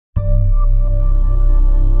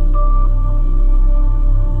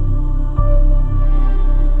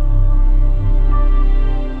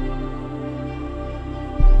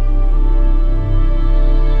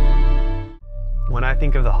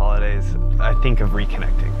think of the holidays, I think of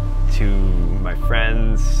reconnecting to my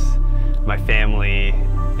friends, my family,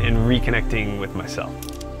 and reconnecting with myself.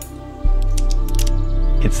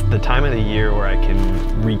 It's the time of the year where I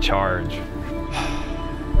can recharge,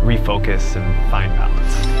 refocus, and find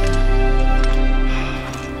balance.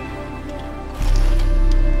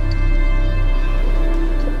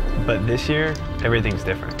 But this year, everything's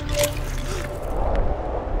different.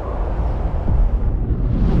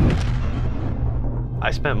 I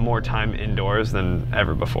spent more time indoors than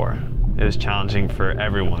ever before. It was challenging for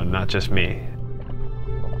everyone, not just me.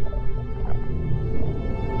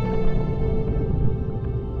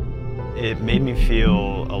 It made me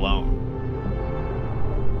feel alone.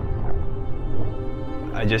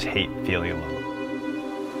 I just hate feeling alone.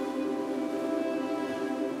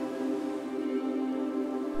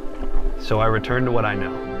 So I returned to what I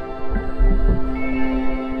know.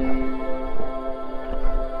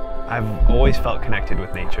 I've always felt connected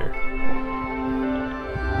with nature.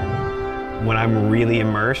 When I'm really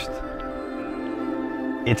immersed,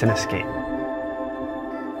 it's an escape.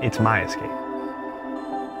 It's my escape.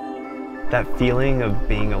 That feeling of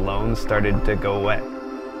being alone started to go away.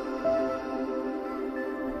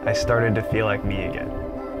 I started to feel like me again.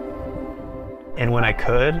 And when I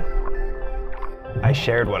could, I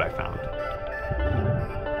shared what I found.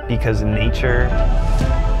 Because nature,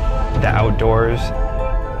 the outdoors,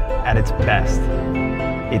 at its best,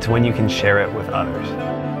 it's when you can share it with others.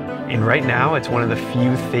 And right now, it's one of the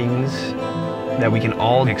few things that we can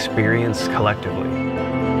all experience collectively.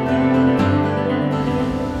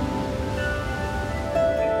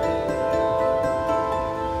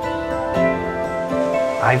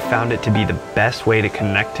 I've found it to be the best way to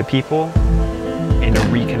connect to people and to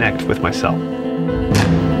reconnect with myself.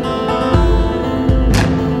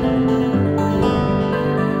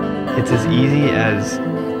 It's as easy as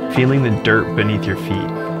feeling the dirt beneath your feet,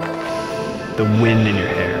 the wind in your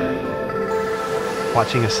hair,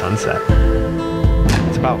 watching a sunset.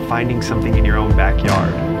 It's about finding something in your own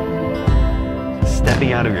backyard,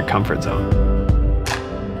 stepping out of your comfort zone.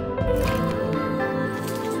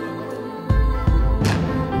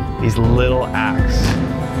 These little acts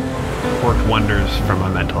work wonders for my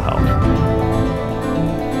mental health.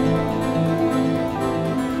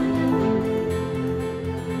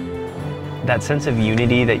 That sense of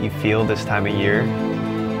unity that you feel this time of year,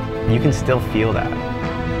 you can still feel that.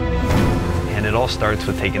 And it all starts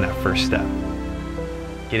with taking that first step,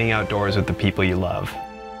 getting outdoors with the people you love.